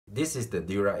This is the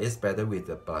Dura-Ace pedal with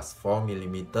the plus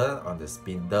 4mm on the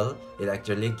spindle. It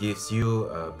actually gives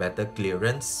you a better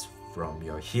clearance from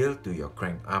your heel to your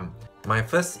crank arm. My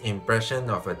first impression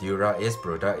of a Dura-Ace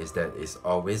product is that it's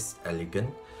always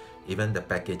elegant. Even the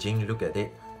packaging, look at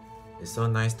it. It's so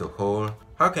nice to hold.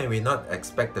 How can we not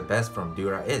expect the best from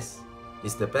Dura-Ace?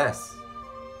 It's the best.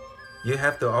 You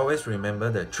have to always remember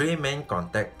the three main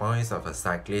contact points of a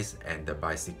cyclist and the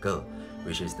bicycle,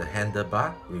 which is the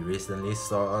handlebar. We recently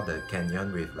saw the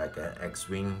Canyon with like an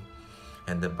X-wing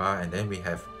handlebar, and then we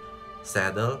have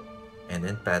saddle and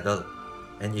then pedal.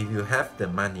 And if you have the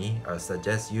money, I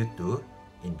suggest you to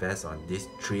invest on these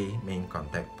three main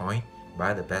contact points,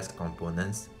 buy the best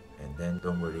components, and then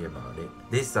don't worry about it.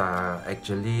 These are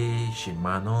actually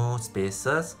Shimano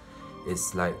spacers.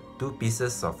 It's like two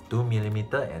pieces of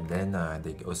 2mm, and then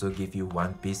they also give you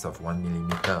one piece of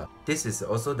 1mm. This is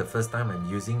also the first time I'm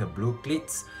using a blue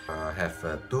cleats. Have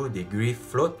a 2-degree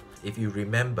float. If you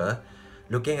remember,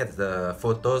 looking at the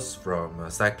photos from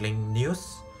Cycling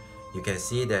News, you can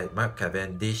see that Mark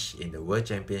Cavendish in the World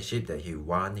Championship that he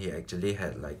won, he actually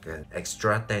had like an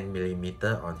extra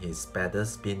 10mm on his pedal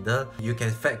spindle. You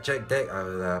can fact check that.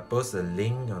 I'll post a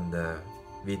link on the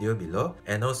video below.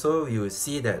 And also you will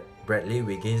see that Bradley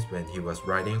Wiggins, when he was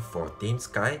riding for Team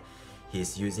Sky,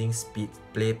 he's using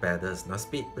Speedplay pedals. Now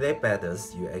Speedplay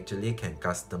pedals, you actually can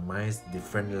customize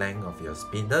different length of your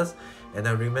spindles, and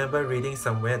I remember reading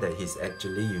somewhere that he's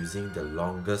actually using the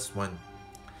longest one.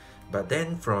 But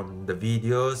then from the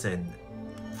videos and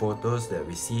photos that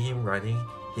we see him riding,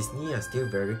 his knee are still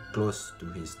very close to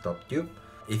his top tube.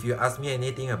 If you ask me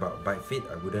anything about bike fit,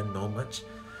 I wouldn't know much.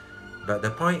 But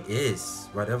the point is,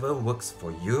 whatever works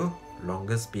for you,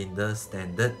 longer spindle,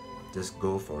 standard, just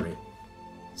go for it.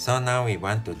 So now we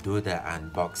want to do the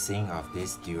unboxing of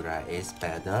this Dura-Ace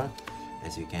pedal.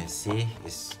 As you can see,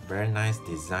 it's very nice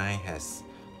design, has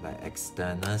like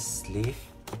external sleeve.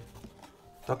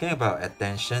 Talking about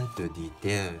attention to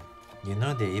detail, you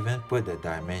know they even put the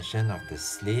dimension of the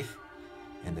sleeve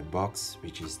and the box,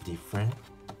 which is different.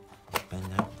 Open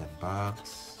up the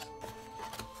box.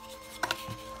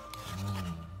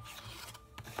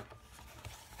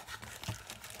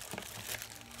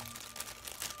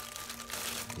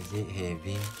 Is it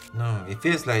heavy? No, it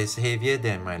feels like it's heavier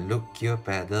than my Look Cure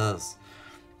pedals.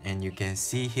 And you can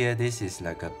see here, this is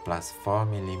like a plus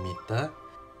 4mm.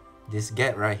 This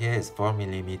gap right here is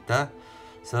 4mm.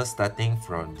 So starting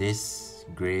from this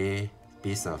gray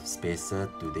piece of spacer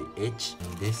to the edge,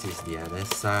 and this is the other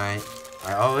side.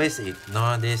 I always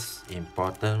ignore this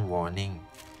important warning.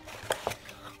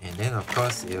 And then of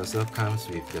course it also comes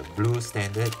with the blue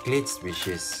standard cleats, which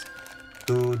is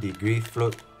 2-degree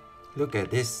float. Look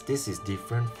at this, this is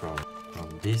different from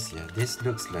this. Yeah, this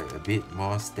looks like a bit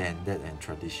more standard and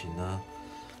traditional,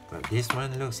 but this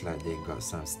one looks like they got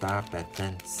some star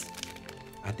patterns.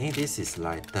 I think this is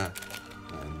lighter,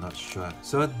 but I'm not sure.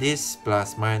 So this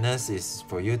plus minus is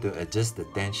for you to adjust the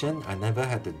tension. I never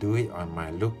had to do it on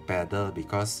my Look pedal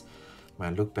because my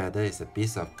Look pedal is a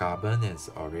piece of carbon and it's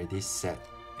already set.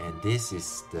 And this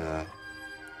is the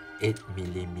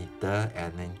 8mm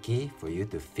Allen key for you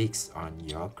to fix on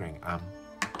your crank arm.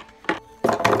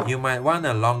 You might want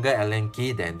a longer Allen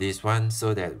key than this one,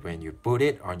 so that when you put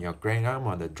it on your crank arm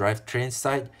on the drivetrain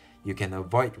side, you can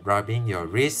avoid rubbing your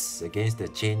wrists against the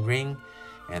chainring,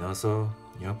 and also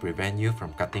prevent you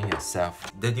from cutting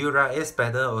yourself. The Dura-Ace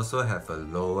pedal also have a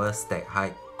lower stack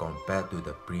height compared to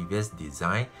the previous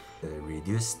design. The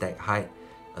reduced stack height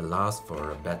allows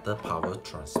for a better power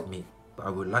transmit. I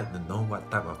would like to know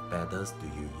what type of pedals do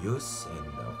you use, and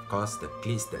of course the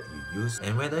cleats that you use,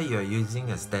 and whether you are using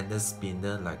a standard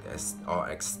spindle or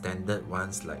extended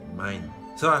ones like mine.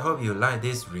 So I hope you like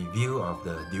this review of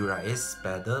the Dura-Ace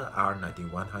pedal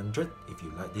R9100. If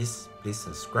you like this, please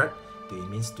subscribe to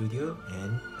Imin Studio,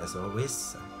 and as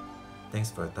always, thanks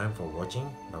for your time for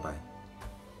watching. Bye bye.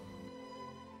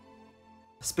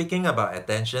 Speaking about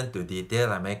attention to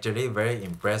detail, I'm actually very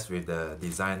impressed with the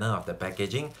designer of the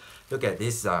packaging. Look at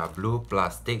this blue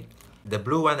plastic. The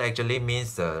blue one actually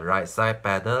means the right side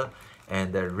pedal,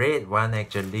 and the red one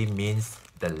actually means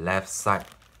the left side.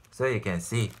 So you can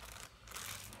see,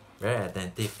 very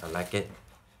attentive, I like it.